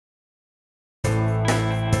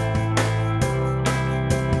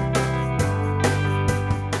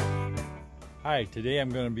Hi, today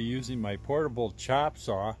I'm going to be using my portable chop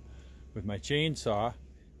saw with my chainsaw.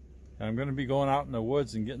 And I'm going to be going out in the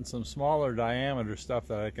woods and getting some smaller diameter stuff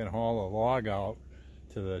that I can haul a log out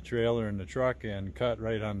to the trailer in the truck and cut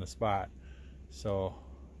right on the spot. So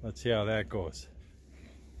let's see how that goes.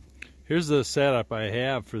 Here's the setup I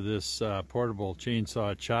have for this portable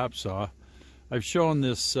chainsaw chop saw. I've shown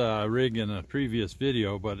this rig in a previous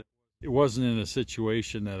video, but it wasn't in a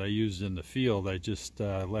situation that I used in the field. I just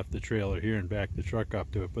left the trailer here and backed the truck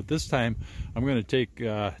up to it. But this time I'm going to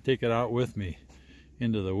take it out with me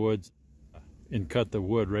into the woods and cut the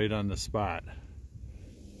wood right on the spot.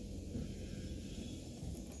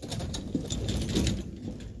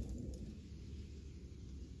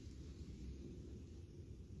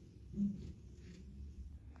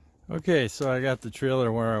 Okay, so I got the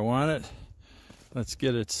trailer where I want it. Let's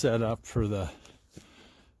get it set up for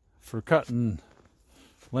cutting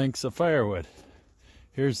lengths of firewood.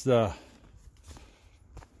 Here's the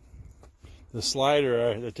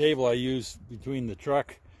slider, the table I use between the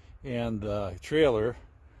truck and the trailer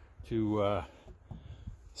to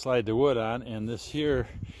slide the wood on, and this here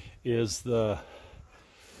is the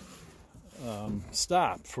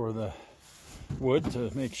stop for the wood to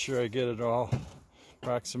make sure I get it all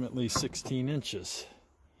approximately 16 inches.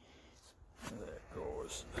 There it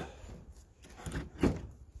goes.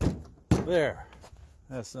 There.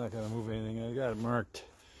 That's not going to move anything. I got it marked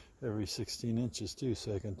every 16 inches too,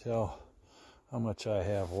 so I can tell how much I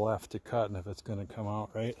have left to cut and if it's going to come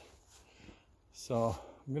out right. So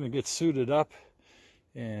I'm going to get suited up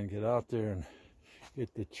and get out there and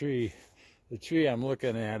get the tree. The tree I'm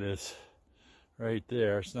looking at is right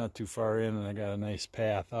there. It's not too far in, and I got a nice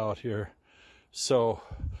path out here. So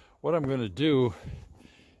what I'm going to do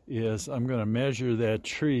is I'm going to measure that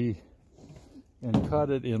tree and cut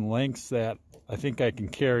it in lengths that I think I can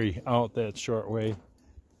carry out that short way.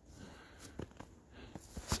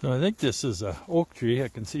 So I think this is an oak tree. I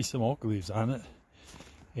can see some oak leaves on it,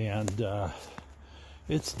 and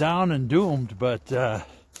it's down and doomed, but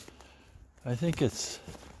I think it's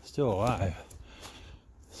still alive,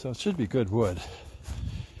 so it should be good wood.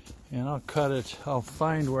 And I'll cut it, I'll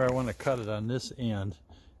find where I want to cut it on this end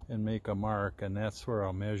and make a mark, and that's where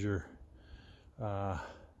I'll measure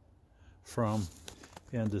from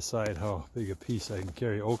and decide how big a piece I can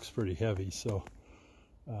carry. Oak's pretty heavy, so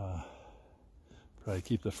probably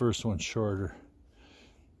keep the first one shorter.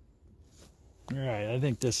 Alright, I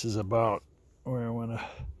think this is about where I want to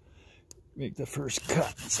make the first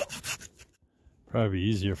cut. So probably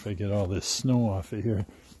easier if I get all this snow off of here.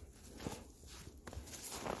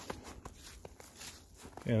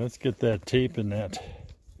 Yeah, let's get that tape in that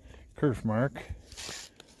kerf mark.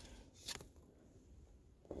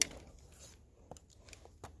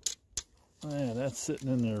 Yeah, that's sitting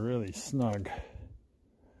in there really snug.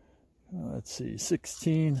 Let's see,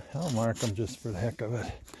 16. I'll mark them just for the heck of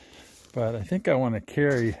it. But I think I want to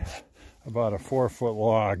carry about a 4-foot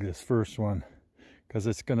log, this first one, because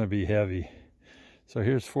it's going to be heavy. So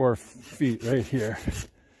here's 4 feet right here.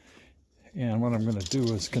 And what I'm going to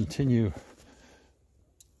do is continue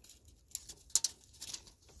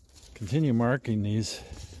marking these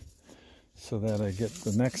so that I get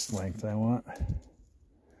the next length I want.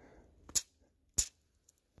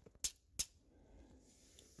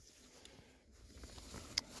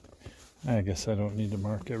 I guess I don't need to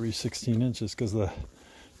mark every 16 inches because the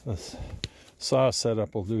saw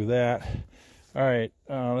setup will do that. Alright,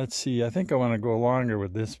 let's see. I think I want to go longer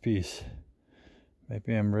with this piece.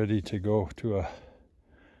 Maybe I'm ready to go to a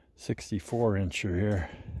 64 incher here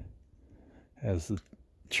as the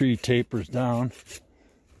tree tapers down.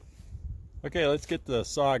 Okay, let's get the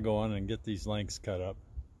saw going and get these lengths cut up.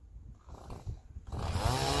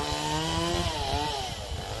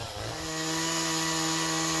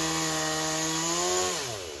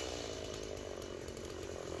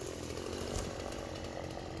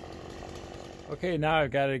 Okay, now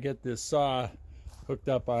I've got to get this saw hooked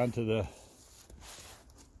up onto the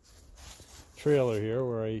trailer here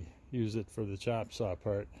where I use it for the chop saw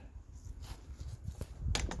part.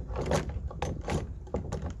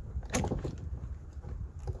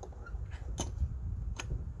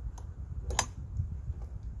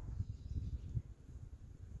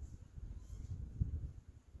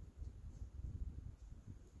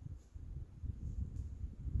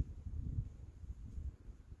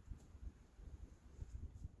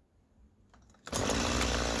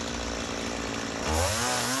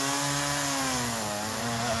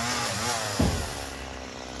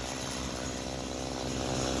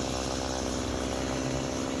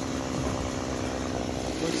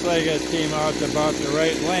 Looks like it came out about the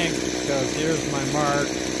right length because here's my mark.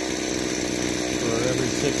 for every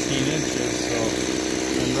 16 inches, so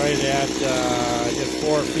I'm right at, I guess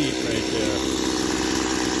 4 feet right there.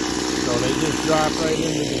 So they just drop right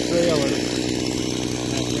into the trailer.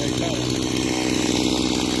 That's right there.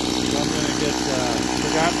 So I'm going to get,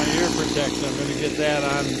 forgot my ear protection, I'm going to get that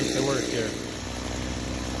on and get to work here.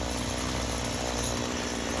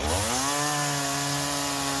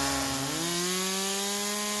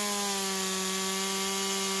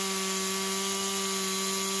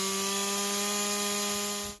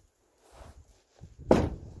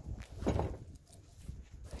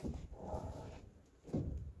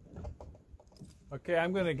 Okay,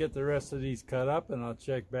 I'm going to get the rest of these cut up and I'll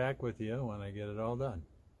check back with you when I get it all done.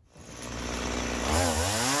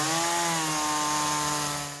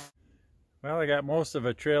 Well, I got most of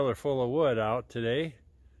a trailer full of wood out today.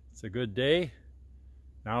 It's a good day.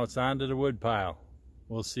 Now it's on to the wood pile.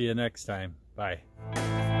 We'll see you next time. Bye.